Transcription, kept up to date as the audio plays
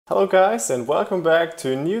Hello guys, and welcome back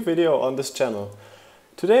to a new video on this channel.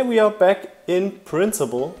 Today we are back in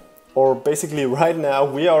Principle, or basically right now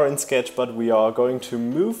we are in Sketch, but we are going to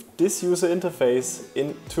move this user interface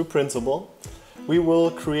into Principle. We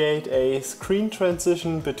will create a screen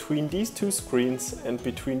transition between these two screens and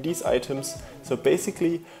between these items. So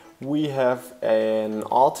basically we have an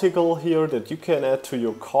article here that you can add to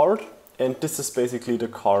your card, and this is basically the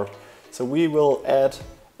card. So we will add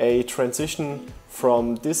a transition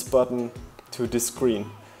from this button to this screen.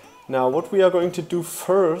 Now what we are going to do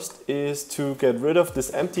first is to get rid of this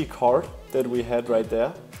empty card that we had right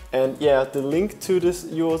there. And yeah, the link to this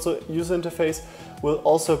user interface will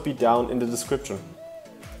also be down in the description.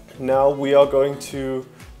 Now we are going to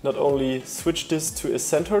not only switch this to a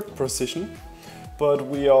centered position, but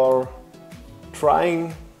we are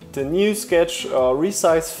trying the new Sketch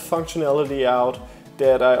resize functionality out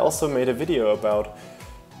that I also made a video about.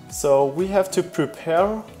 So we have to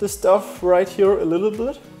prepare the stuff right here a little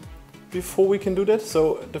bit before we can do that.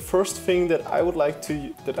 So the first thing that I would like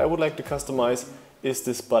to customize is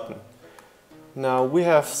this button. Now we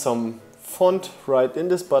have some font right in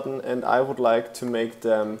this button, and I would like to make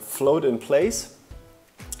them float in place,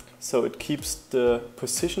 so it keeps the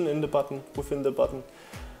position in the button within the button.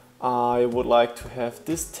 I would like to have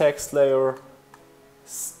this text layer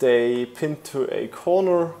stay pinned to a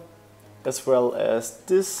corner, as well as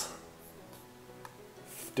this.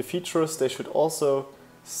 The features, they should also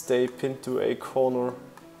stay pinned to a corner,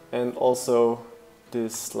 and also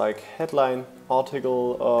this like headline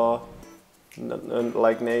article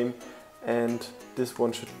like name, and this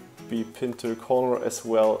one should be pinned to a corner, as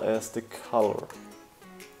well as the color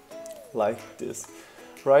like this.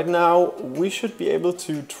 Right now we should be able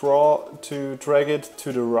to drag it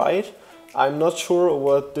to the right. I'm not sure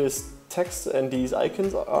what this text and these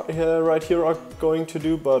icons are right here are going to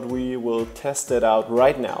do, but we will test that out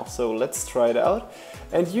right now. So let's try it out.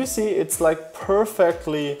 And you see it's like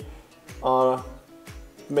perfectly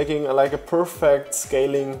making like a perfect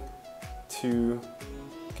scaling to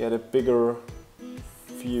get a bigger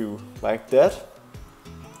view like that.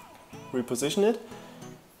 Reposition it.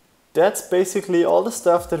 That's basically all the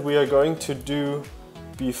stuff that we are going to do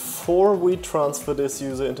before we transfer this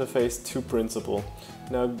user interface to Principle.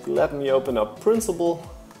 Now let me open up Principle,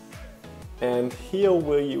 and here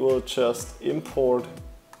we will just import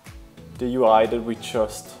the UI that we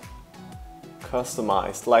just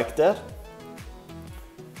customized like that.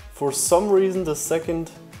 For some reason the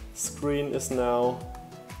second screen is now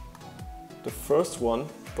the first one,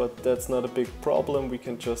 but that's not a big problem. We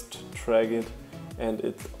can just drag it and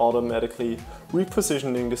it's automatically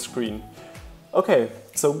repositioning the screen. Okay,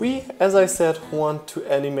 so we, as I said, want to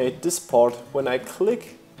animate this part. When I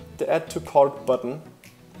click the Add to Cart button,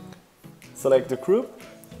 select the group,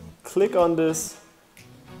 click on this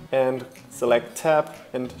and select tab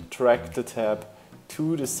and drag the tab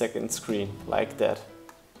to the second screen like that.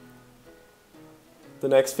 The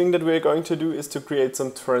next thing that we're going to do is to create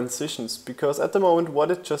some transitions, because at the moment what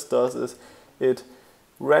it just does is it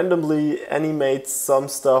randomly animates some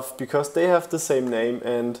stuff because they have the same name,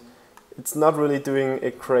 and it's not really doing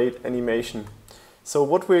a great animation. So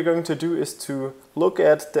what we're going to do is to look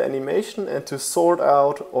at the animation and to sort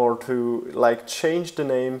out, or to like change the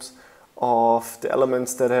names of the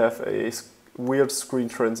elements that have a weird screen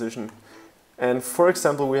transition. And for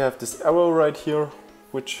example, we have this arrow right here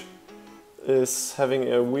which is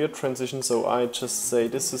having a weird transition, so I just say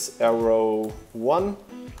this is arrow 1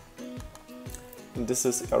 and this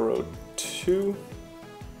is arrow 2.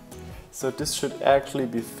 So this should actually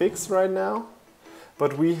be fixed right now,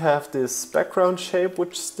 but we have this background shape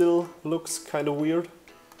which still looks kind of weird.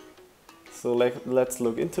 So let's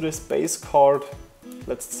look into this base card.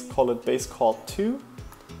 Let's call it base card 2.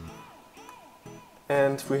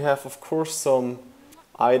 And we have of course some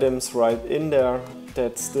items right in there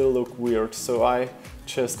that still look weird. So I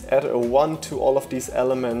just add a 1 to all of these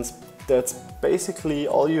elements. That's basically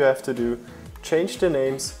all you have to do. Change the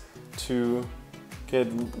names to get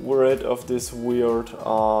rid of this weird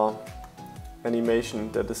animation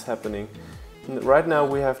that is happening. And right now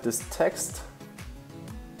we have this text,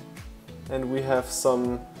 and we have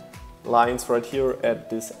some lines right here at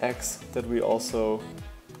this X that we also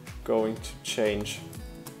going to change.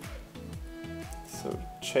 So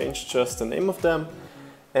change just the name of them,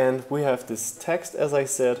 and we have this text, as I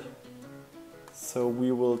said. So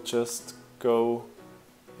we will just go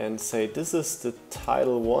and say this is the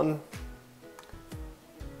title 1.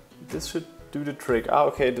 This should do the trick.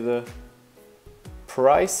 Okay, the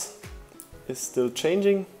price is still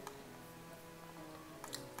changing,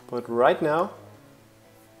 but right now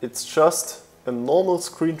it's just a normal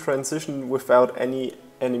screen transition without any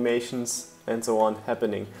animations and so on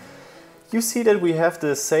happening. You see that we have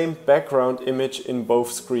the same background image in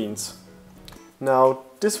both screens. Now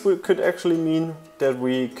this could actually mean that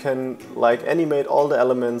we can like animate all the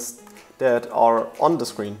elements that are on the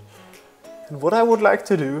screen. And what I would like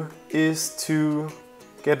to do is to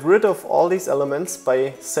get rid of all these elements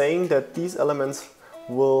by saying that these elements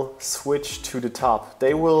will switch to the top.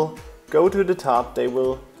 They will go to the top, they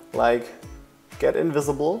will like get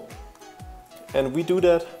invisible, and we do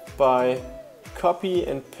that by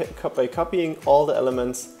copying all the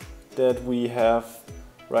elements that we have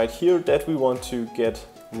right here that we want to get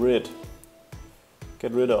rid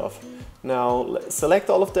of. Now select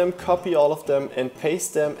all of them, copy all of them and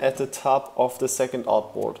paste them at the top of the second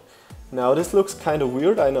artboard. Now this looks kind of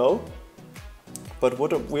weird, I know, but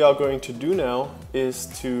what we are going to do now is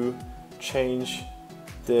to change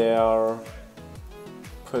their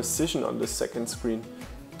position on the second screen.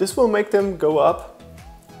 This will make them go up.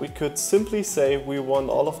 We could simply say we want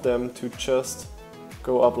all of them to just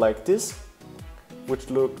go up like this, which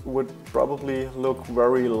would probably look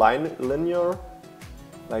very linear,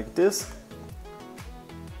 like this.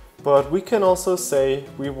 But we can also say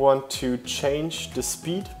we want to change the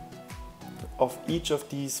speed of each of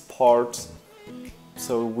these parts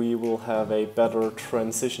so we will have a better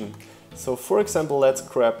transition. So for example, let's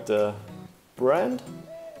grab the brand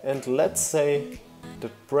and let's say the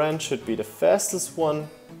brand should be the fastest one,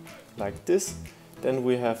 like this. Then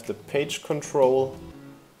we have the page control.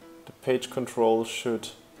 The page control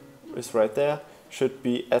is right there, should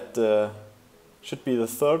be the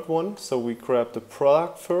third one, so we grab the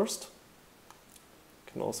product first.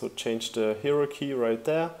 Can also change the hierarchy right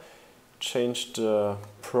there. Change the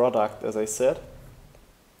product as I said.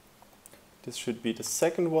 This should be the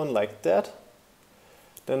second one, like that.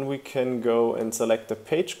 Then we can go and select the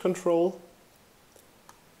page control.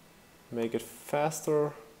 Make it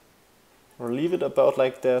faster or leave it about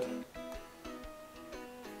like that.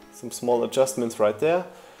 Some small adjustments right there.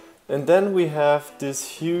 And then we have this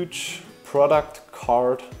huge product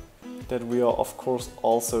card that we are of course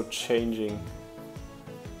also changing.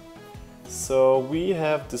 So we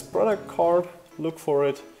have this product card, look for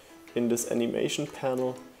it in this animation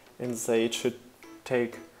panel and say it should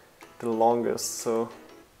take the longest. So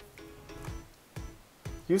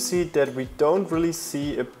you see that we don't really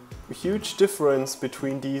see a huge difference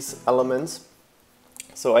between these elements.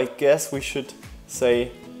 So I guess we should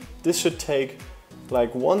say this should take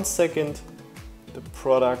like 1 second, the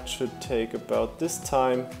product should take about this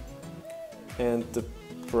time, and the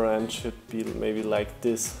brand should be maybe like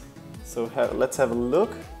this. So let's have a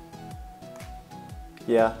look.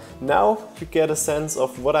 Yeah, now you get a sense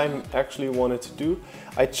of what I actually wanted to do.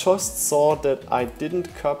 I just saw that I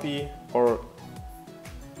didn't copy, or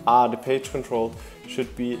the page control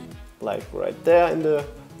should be like right there in the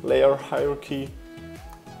layer hierarchy.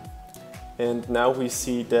 And now we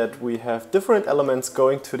see that we have different elements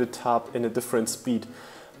going to the top in a different speed.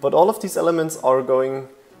 But all of these elements are going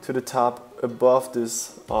to the top above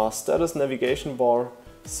this status navigation bar.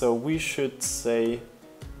 So we should say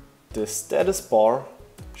the status bar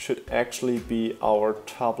should actually be our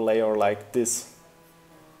top layer like this.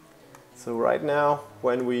 So right now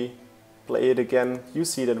when we play it again, you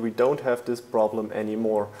see that we don't have this problem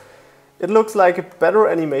anymore. It looks like a better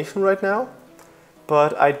animation right now.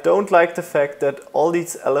 But I don't like the fact that all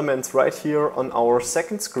these elements right here on our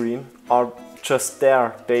second screen are just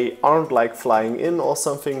there. They aren't like flying in or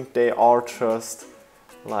something, they are just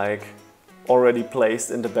like already placed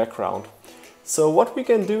in the background. So what we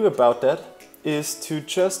can do about that is to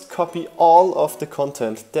just copy all of the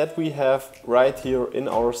content that we have right here in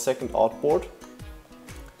our second artboard.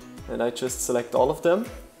 And I just select all of them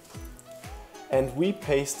and we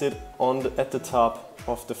paste it at the top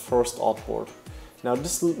of the first artboard. Now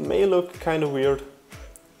this may look kind of weird,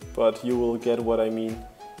 but you will get what I mean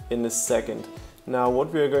in a second. Now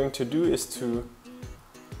what we are going to do is to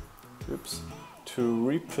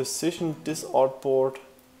reposition this artboard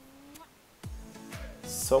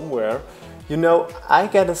somewhere. You know, I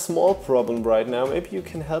get a small problem right now, maybe you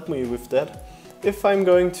can help me with that. If I'm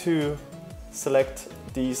going to select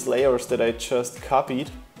these layers that I just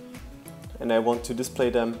copied and I want to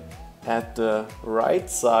display them at the right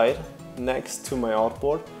side next to my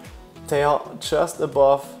artboard, they are just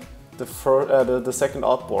above the second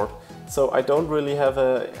artboard. So I don't really have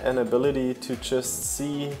an ability to just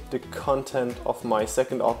see the content of my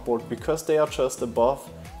second artboard because they are just above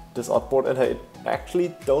this artboard, and I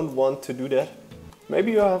actually don't want to do that.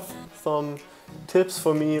 Maybe you have some tips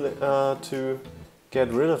for me to get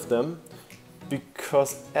rid of them,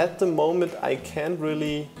 because at the moment I can't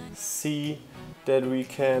really see that we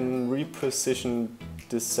can reposition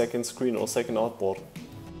this second screen or second artboard.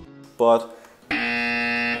 But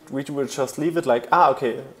we will just leave it like,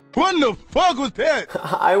 okay. What the fuck was that?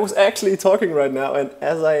 I was actually talking right now, and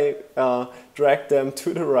as I dragged them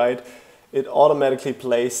to the right, it automatically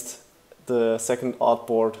placed the second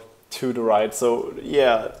artboard to the right. So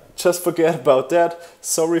yeah, just forget about that.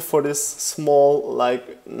 Sorry for this small,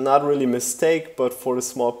 like, not really mistake, but for the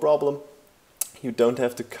small problem. You don't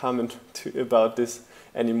have to comment about this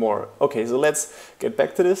anymore. Okay, so let's get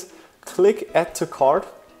back to this. Click Add to Cart,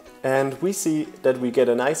 and we see that we get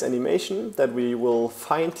a nice animation that we will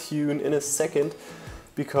fine-tune in a second,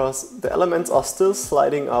 because the elements are still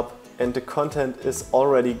sliding up and the content is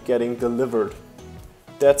already getting delivered.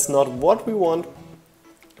 That's not what we want.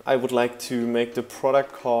 I would like to make the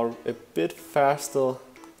product card a bit faster,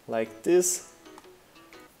 like this.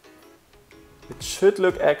 It should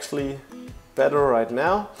look actually better right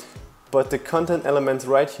now, but the content elements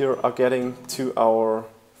right here are getting to our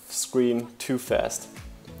screen too fast.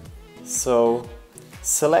 So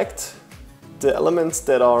select the elements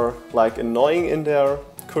that are like annoying in their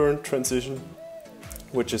current transition,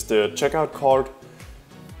 which is the checkout card,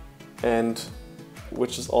 and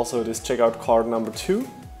which is also this checkout card number 2.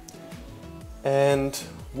 And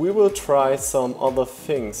we will try some other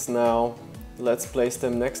things. Now let's place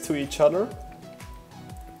them next to each other,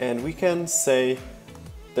 and we can say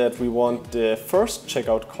that we want the first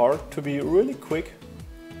checkout card to be really quick,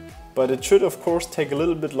 but it should of course take a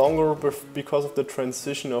little bit longer because of the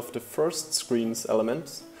transition of the first screen's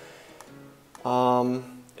elements.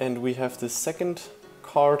 And we have the second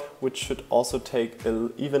card, which should also take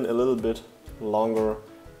even a little bit longer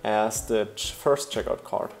as the first checkout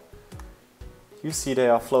card. You see they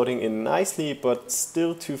are floating in nicely, but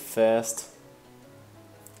still too fast.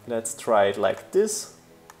 Let's try it like this.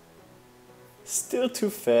 Still too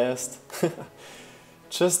fast.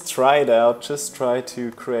 Just try it out, just try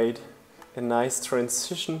to create a nice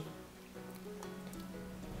transition.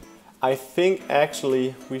 I think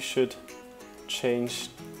actually we should change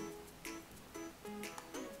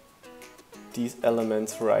these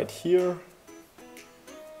elements right here.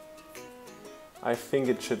 I think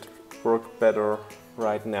it should work better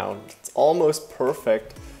right now. It's almost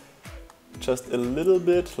perfect, just a little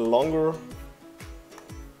bit longer.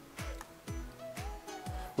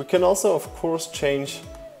 We can also of course change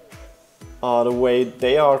the way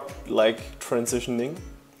they are like transitioning.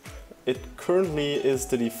 It currently is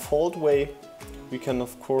the default way. We can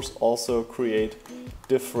of course also create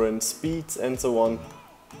different speeds and so on,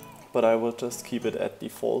 but I will just keep it at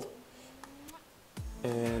default.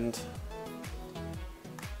 And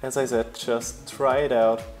as I said, just try it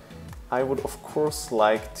out. I would of course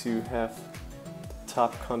like to have the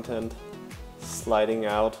top content sliding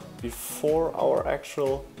out before our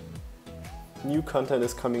actual new content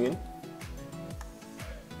is coming in.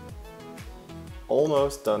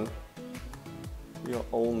 Almost done. We are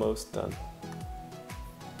almost done.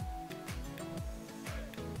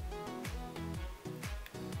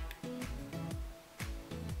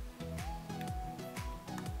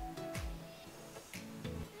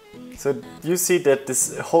 So you see that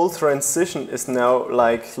this whole transition is now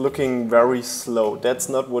like looking very slow. That's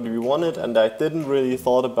not what we wanted, and I didn't really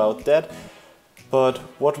thought about that. But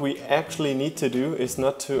what we actually need to do is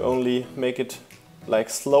not to only make it like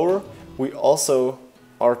slower, we also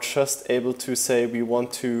are just able to say we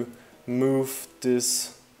want to move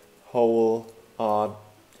this whole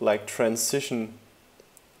like transition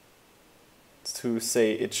to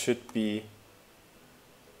say it should be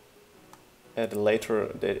at a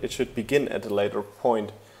later, it should begin at a later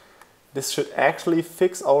point. This should actually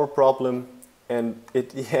fix our problem, and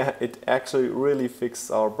it actually really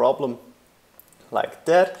fixes our problem like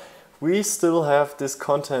that. We still have this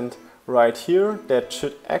content right here that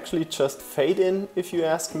should actually just fade in, if you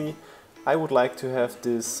ask me. I would like to have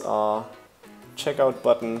this checkout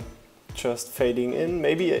button just fading in,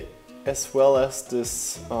 maybe as well as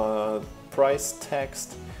this price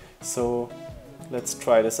text. So let's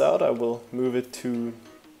try this out. I will move it to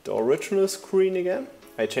the original screen again.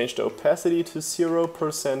 I changed the opacity to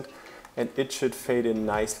 0% and it should fade in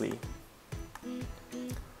nicely.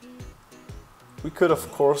 We could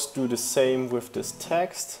of course do the same with this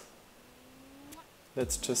text.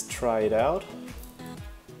 Let's just try it out.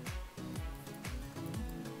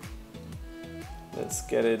 Let's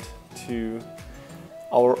get it to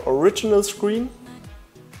our original screen.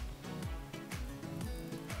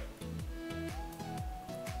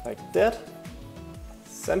 Like that,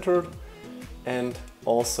 centered, and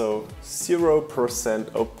also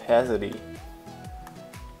 0% opacity.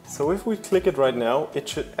 So if we click it right now, it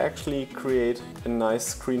should actually create a nice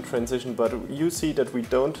screen transition, but you see that we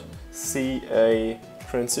don't see a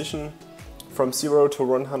transition from 0 to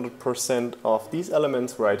 100% of these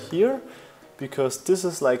elements right here, because this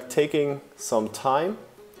is like taking some time.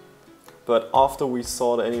 But after we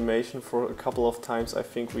saw the animation for a couple of times, I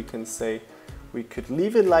think we can say we could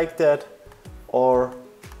leave it like that, or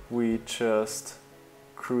we just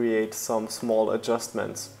create some small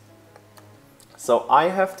adjustments. So I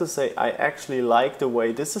have to say I actually like the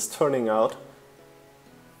way this is turning out.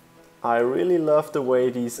 I really love the way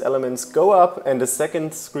these elements go up and the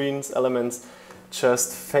second screen's elements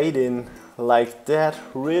just fade in like that.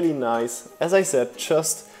 Really nice. As I said,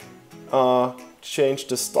 just change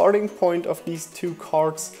the starting point of these two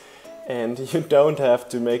cards, and you don't have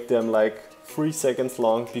to make them like 3 seconds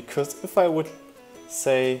long, because if I would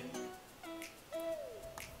say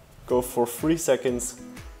go for 3 seconds,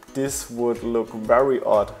 this would look very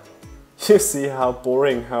odd. You see how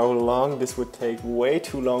boring, how long this would take, way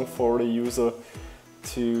too long for the user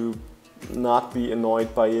to not be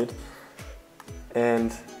annoyed by it.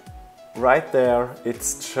 And right there,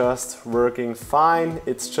 it's just working fine.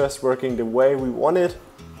 It's just working the way we want it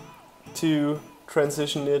to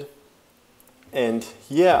transition it. And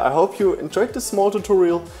yeah, I hope you enjoyed this small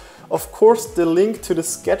tutorial. Of course, the link to the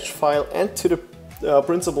sketch file and to the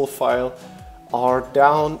Printable file are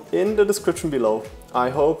down in the description below. I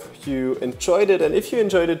hope you enjoyed it, and if you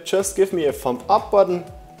enjoyed it, just give me a thumb up button,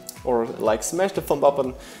 or like smash the thumb up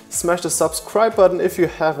button, smash the subscribe button if you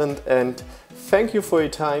haven't, and thank you for your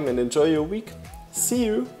time and enjoy your week. See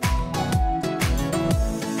you!